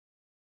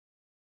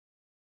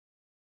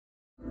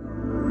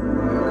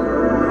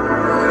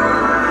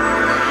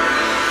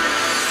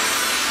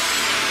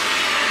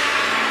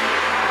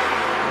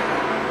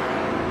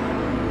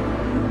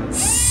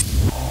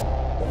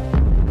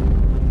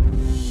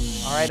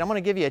I'm going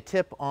to give you a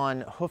tip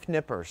on hoof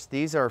nippers.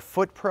 These are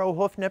FootPro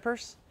hoof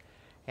nippers,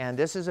 and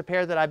this is a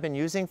pair that I've been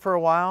using for a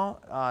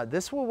while.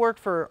 This will work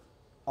for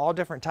all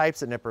different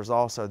types of nippers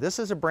also. This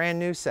is a brand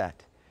new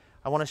set.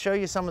 I want to show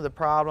you some of the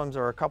problems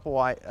or a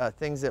couple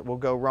things that will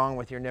go wrong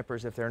with your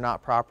nippers if they're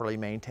not properly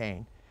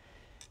maintained.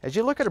 As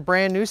you look at a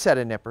brand new set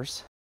of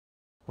nippers,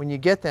 when you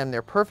get them,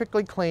 they're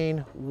perfectly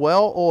clean,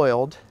 well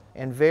oiled,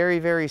 and very,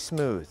 very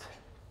smooth.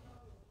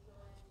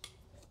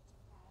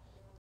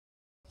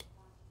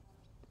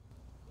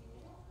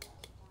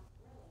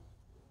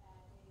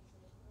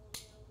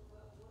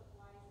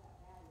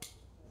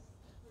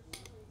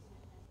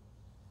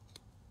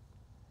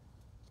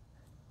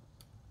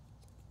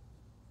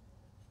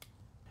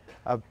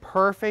 A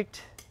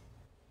perfect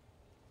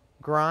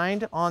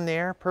grind on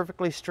there,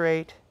 perfectly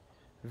straight,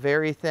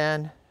 very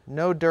thin,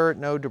 no dirt,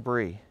 no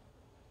debris.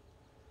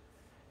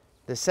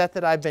 The set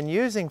that I've been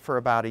using for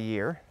about a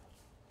year,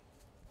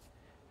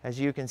 as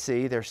you can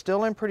see, they're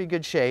still in pretty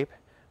good shape,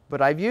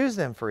 but I've used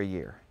them for a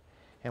year.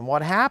 And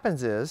what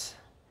happens is,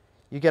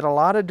 you get a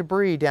lot of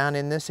debris down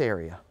in this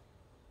area,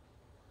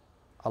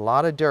 a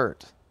lot of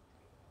dirt.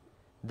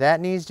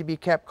 That needs to be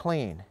kept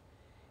clean.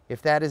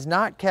 If that is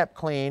not kept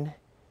clean,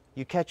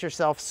 you catch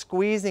yourself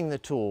squeezing the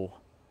tool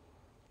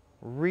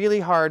really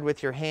hard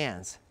with your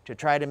hands to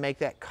try to make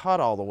that cut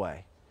all the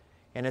way.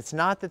 And it's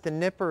not that the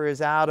nipper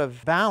is out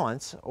of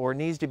balance or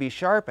needs to be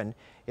sharpened,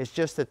 it's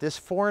just that this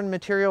foreign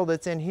material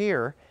that's in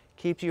here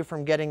keeps you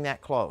from getting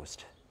that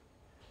closed.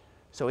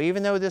 So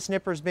even though this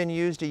nipper's been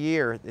used a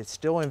year, it's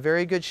still in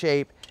very good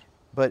shape,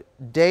 but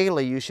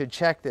daily you should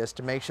check this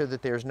to make sure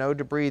that there's no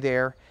debris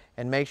there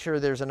and make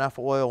sure there's enough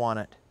oil on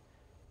it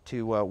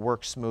to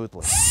work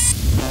smoothly.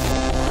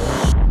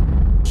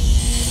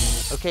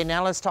 Okay,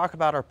 now let's talk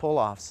about our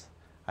pull-offs.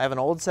 I have an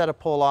old set of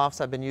pull-offs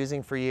I've been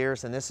using for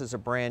years, and this is a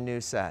brand new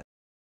set.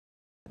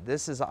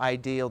 This is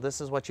ideal.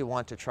 This is what you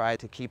want to try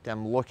to keep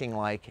them looking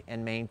like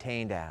and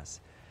maintained as.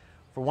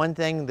 For one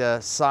thing, the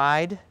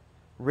side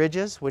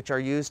ridges, which are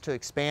used to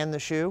expand the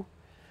shoe,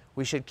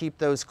 we should keep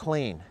those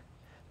clean.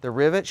 The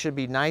rivet should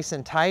be nice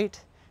and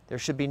tight. There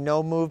should be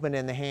no movement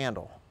in the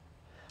handle.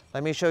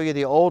 Let me show you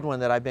the old one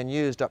that I've been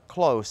used up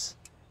close,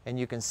 and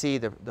you can see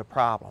the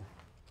problem.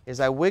 As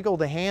I wiggle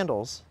the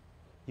handles,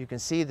 you can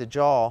see the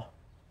jaw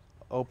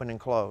open and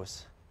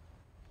close,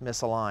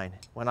 misalign.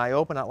 When I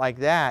open it like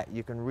that,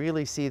 you can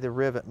really see the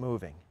rivet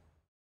moving.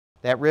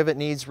 That rivet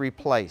needs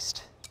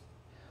replaced.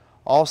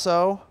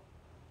 Also,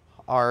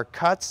 our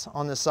cuts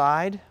on the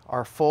side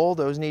are full.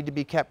 Those need to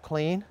be kept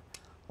clean,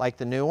 like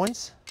the new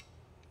ones,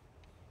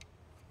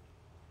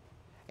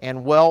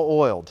 and well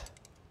oiled,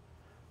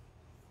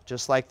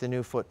 just like the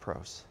new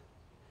FootPros.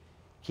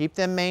 Keep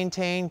them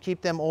maintained,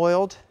 keep them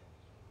oiled,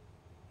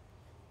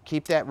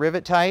 keep that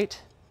rivet tight,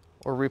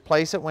 or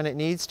replace it when it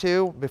needs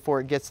to before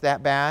it gets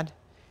that bad,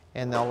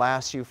 and they'll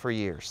last you for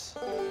years.